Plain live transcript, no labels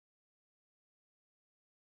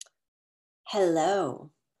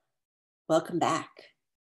Hello, welcome back.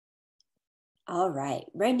 All right,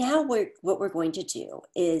 right now what we're going to do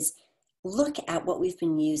is look at what we've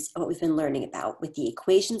been learning about with the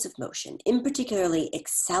equations of motion, in particularly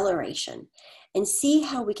acceleration, and see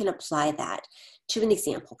how we can apply that to an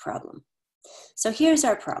example problem. So here's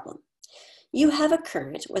our problem. You have a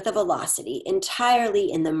current with a velocity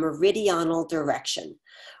entirely in the meridional direction.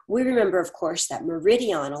 We remember, of course, that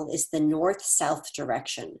meridional is the north-south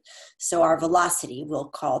direction. So our velocity, we'll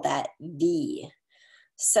call that v.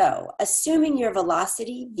 So assuming your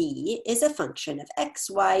velocity v is a function of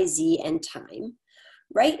x, y, z, and time,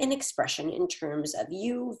 write an expression in terms of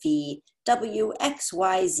u, v, w, x,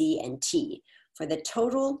 y, z, and t for the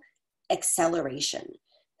total acceleration.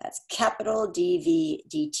 That's capital dv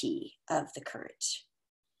dt of the current.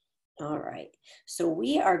 All right, so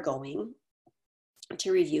we are going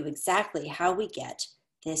to review exactly how we get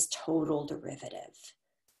this total derivative.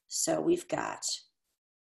 So we've got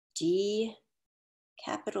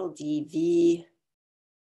capital dv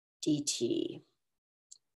dt.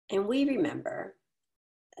 And we remember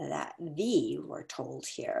that v, we're told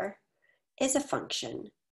here, is a function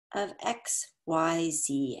of x, y,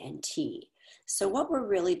 z, and t. So what we're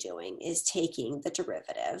really doing is taking the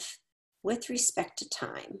derivative with respect to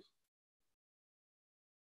time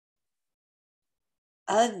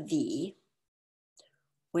of v,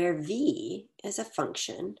 where v is a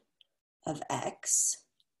function of x,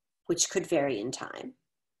 which could vary in time,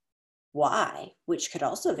 y, which could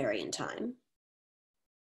also vary in time,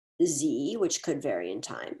 z, which could vary in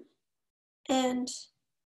time, and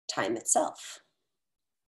time itself.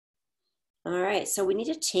 All right, so we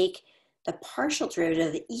need to take the partial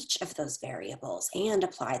derivative of each of those variables and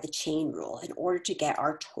apply the chain rule in order to get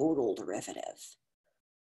our total derivative.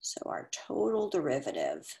 So our total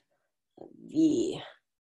derivative of v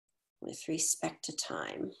with respect to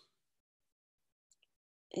time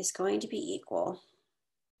is going to be equal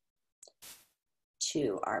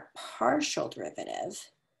to our partial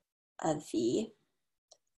derivative of v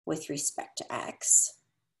with respect to x.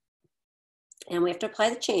 And we have to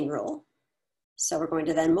apply the chain rule. So we're going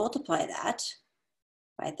to then multiply that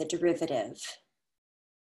by the derivative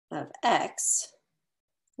of x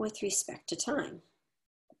with respect to time.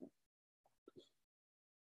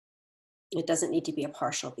 It doesn't need to be a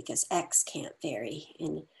partial because x can't vary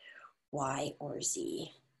in y or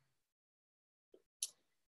z.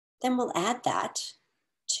 Then we'll add that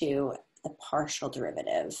to the partial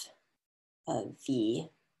derivative of v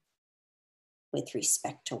with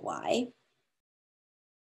respect to y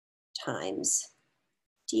times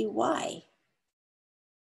dy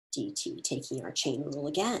dt, taking our chain rule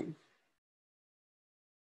again.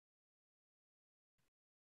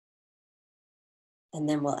 And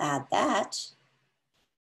then we'll add that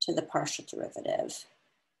to the partial derivative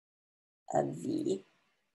of v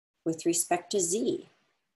with respect to z.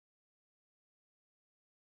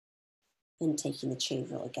 And taking the chain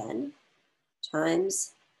rule again,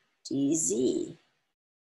 times dz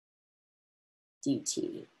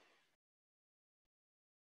dt.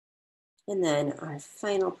 And then our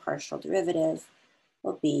final partial derivative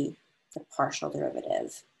will be the partial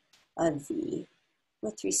derivative of v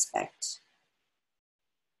with respect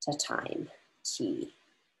to time t.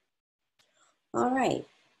 All right,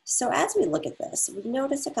 so as we look at this, we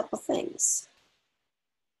notice a couple things.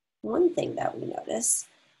 One thing that we notice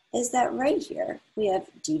is that right here, we have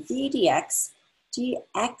dv dx,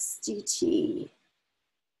 dx dt.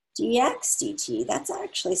 dx dt, that's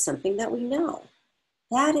actually something that we know.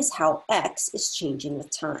 That is how x is changing with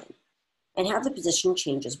time. And how the position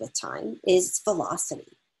changes with time is its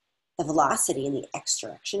velocity. The velocity in the x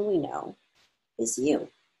direction we know is u.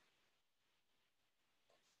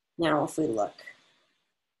 Now if we look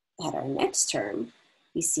at our next term,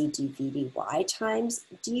 we see dv dy times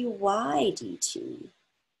dy dt.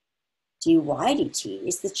 dy dt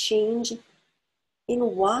is the change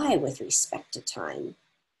in y with respect to time.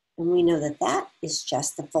 And we know that that is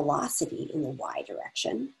just the velocity in the y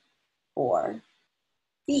direction, or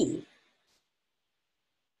v.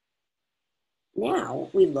 Now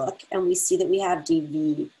we look and we see that we have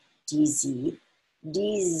dv dz,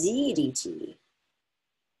 dz dt.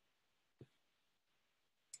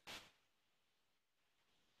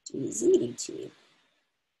 dz dt.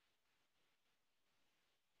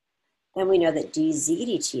 And we know that dz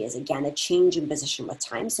dt is, again, a change in position with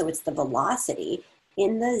time. So it's the velocity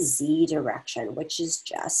in the z direction, which is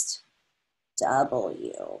just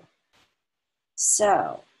w.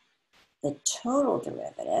 So the total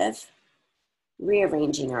derivative,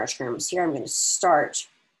 rearranging our terms here, I'm going to start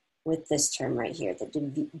with this term right here, the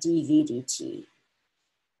dv dt.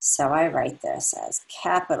 So I write this as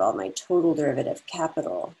capital, my total derivative,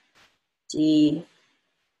 capital D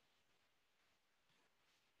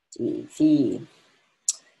dv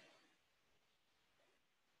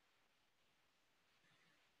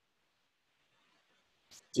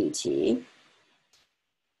dt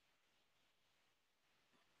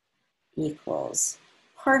equals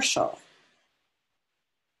partial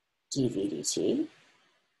dv dt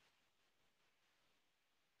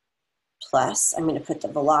plus, I'm going to put the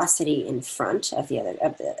velocity in front of the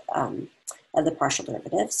partial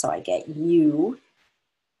derivative, so I get u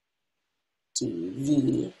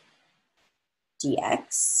dv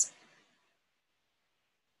dx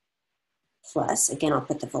plus, again, I'll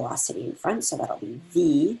put the velocity in front, so that'll be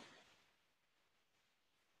v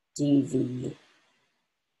dv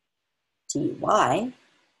dy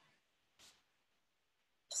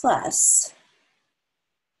plus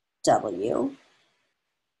w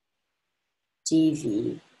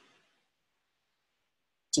dv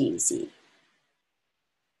dz.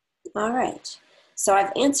 All right, so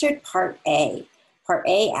I've answered part A. Part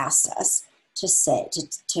A asked us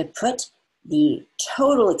to put the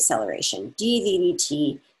total acceleration, dv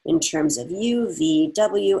dt, in terms of u, v,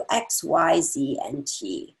 w, x, y, z, and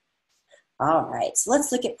t. All right, so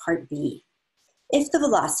let's look at part B. If the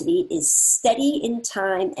velocity is steady in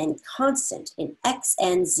time and constant in x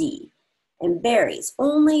and z, and varies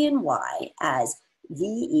only in y as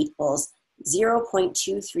v equals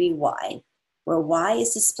 0.23y, where y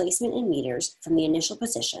is displacement in meters from the initial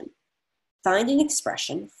position, find an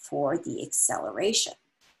expression for the acceleration.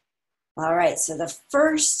 All right, so the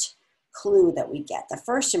first clue that we get, the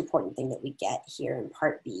first important thing that we get here in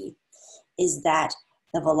part B is that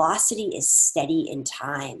the velocity is steady in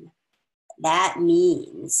time. That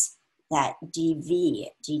means that dv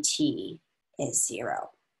dt is 0.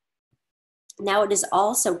 Now it is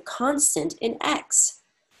also constant in x.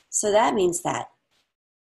 So that means that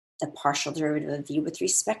the partial derivative of v with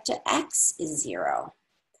respect to x is 0.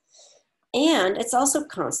 And it's also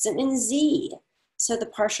constant in z. So the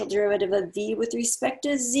partial derivative of v with respect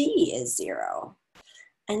to z is 0.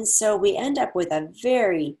 And so we end up with a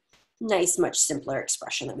very nice, much simpler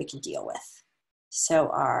expression that we can deal with. So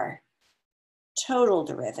our total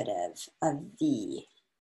derivative of v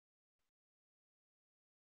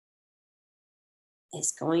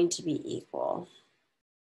is going to be equal,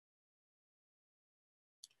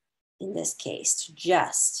 in this case, to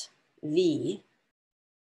just v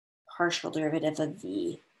partial derivative of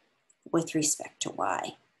v with respect to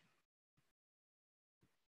y.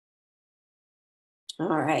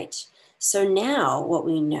 All right, so now what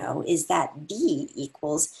we know is that v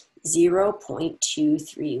equals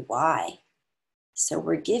 0.23y. So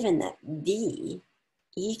we're given that v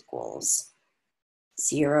equals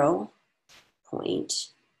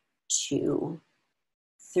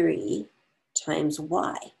 0.23 times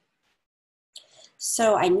y.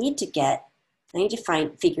 So I need to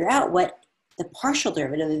figure out what the partial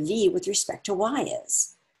derivative of v with respect to y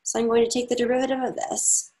is. So I'm going to take the derivative of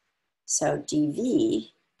this. So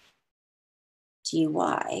dv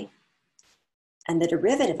dy, and the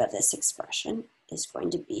derivative of this expression is going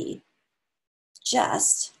to be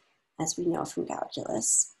just, as we know from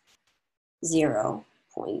calculus,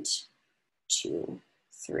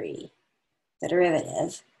 0.23. The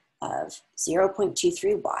derivative of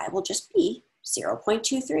 0.23y will just be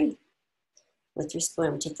 0.23. When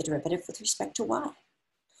we take the derivative with respect to y.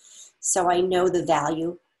 So I know the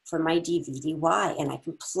value for my dv dy, and I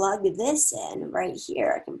can plug this in right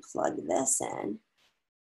here. I can plug this in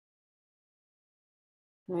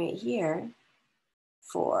right here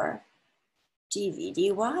for dv dy.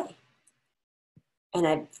 And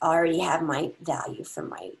I already have my value for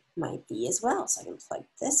my v as well. So I can plug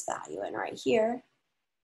this value in right here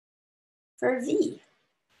for v.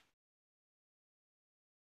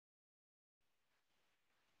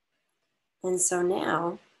 And so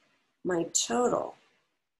now my total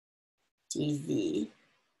dv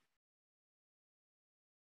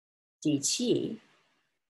dt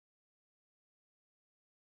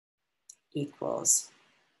equals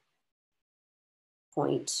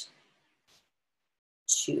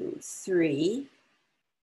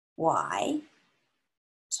 0.23y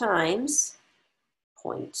times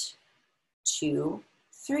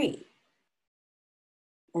 0.23.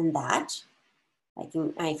 And that,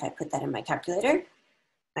 if I put that in my calculator,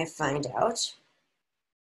 I find out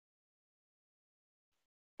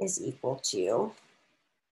is equal to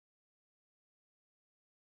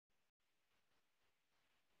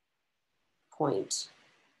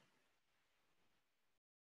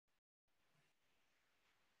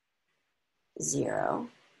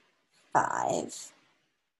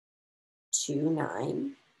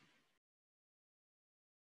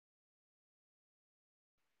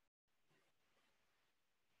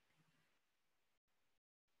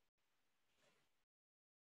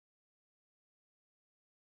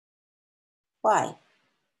Why?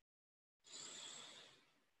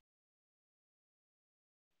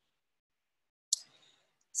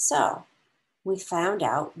 So we found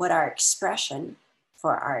out what our expression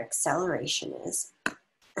for our acceleration is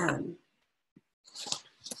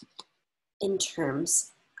in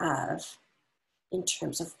terms of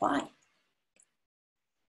y.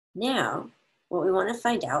 Now, what we want to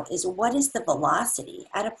find out is what is the velocity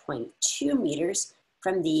at a point 2 meters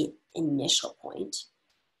from the initial point,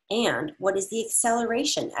 and what is the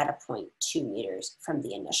acceleration at a point 2 meters from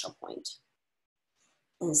the initial point.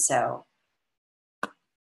 And so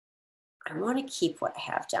I want to keep what I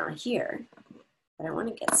have down here, but I want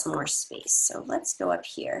to get some more space. So let's go up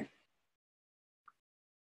here.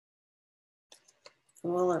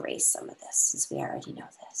 And we'll erase some of this since we already know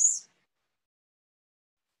this.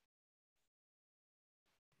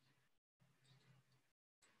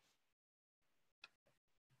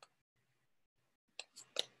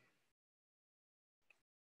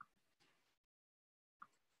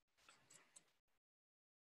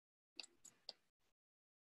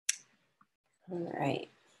 All right.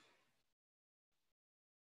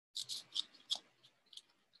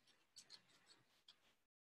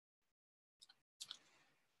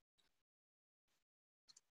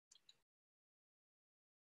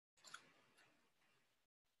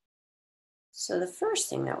 So the first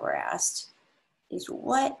thing that we're asked is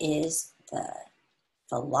what is the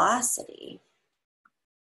velocity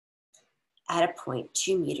at a point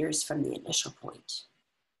 2 meters from the initial point?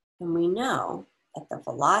 And we know that the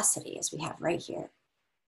velocity, as we have right here,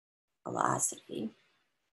 velocity,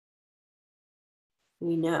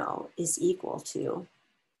 we know is equal to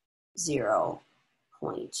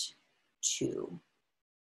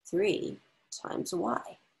 0.23 times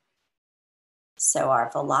y. So our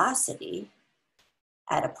velocity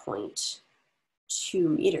at a point 2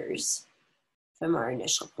 meters from our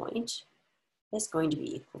initial point is going to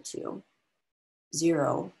be equal to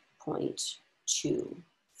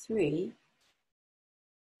 0.23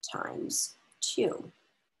 times 2.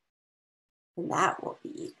 And that will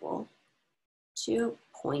be equal to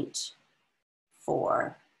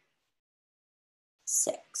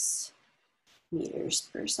 0.46 meters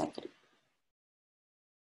per second.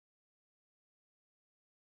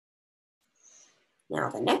 Now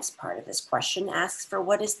the next part of this question asks for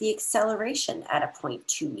what is the acceleration at a point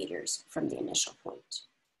 2 meters from the initial point.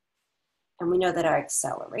 And we know that our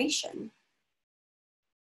acceleration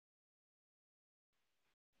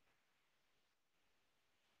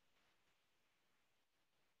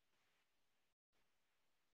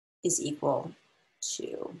is equal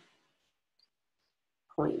to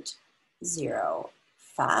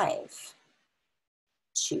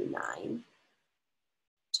 0.0529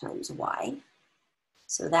 times y.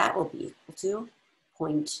 So that will be equal to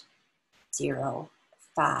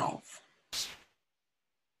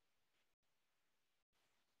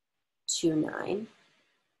 0.0529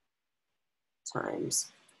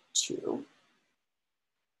 times 2.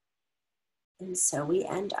 And so we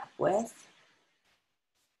end up with,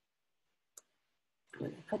 I'm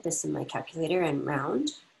going to put this in my calculator and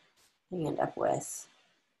round. We end up with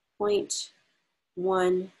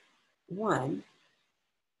 0.11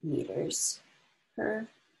 meters per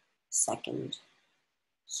second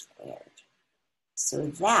squared. So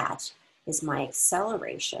that is my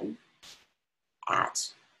acceleration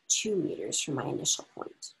at 2 meters from my initial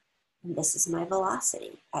point. And this is my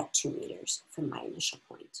velocity at 2 meters from my initial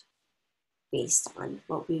point, based on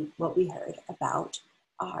what we heard about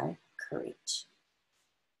our current.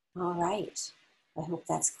 All right, I hope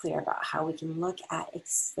that's clear about how we can look at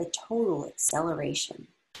the total acceleration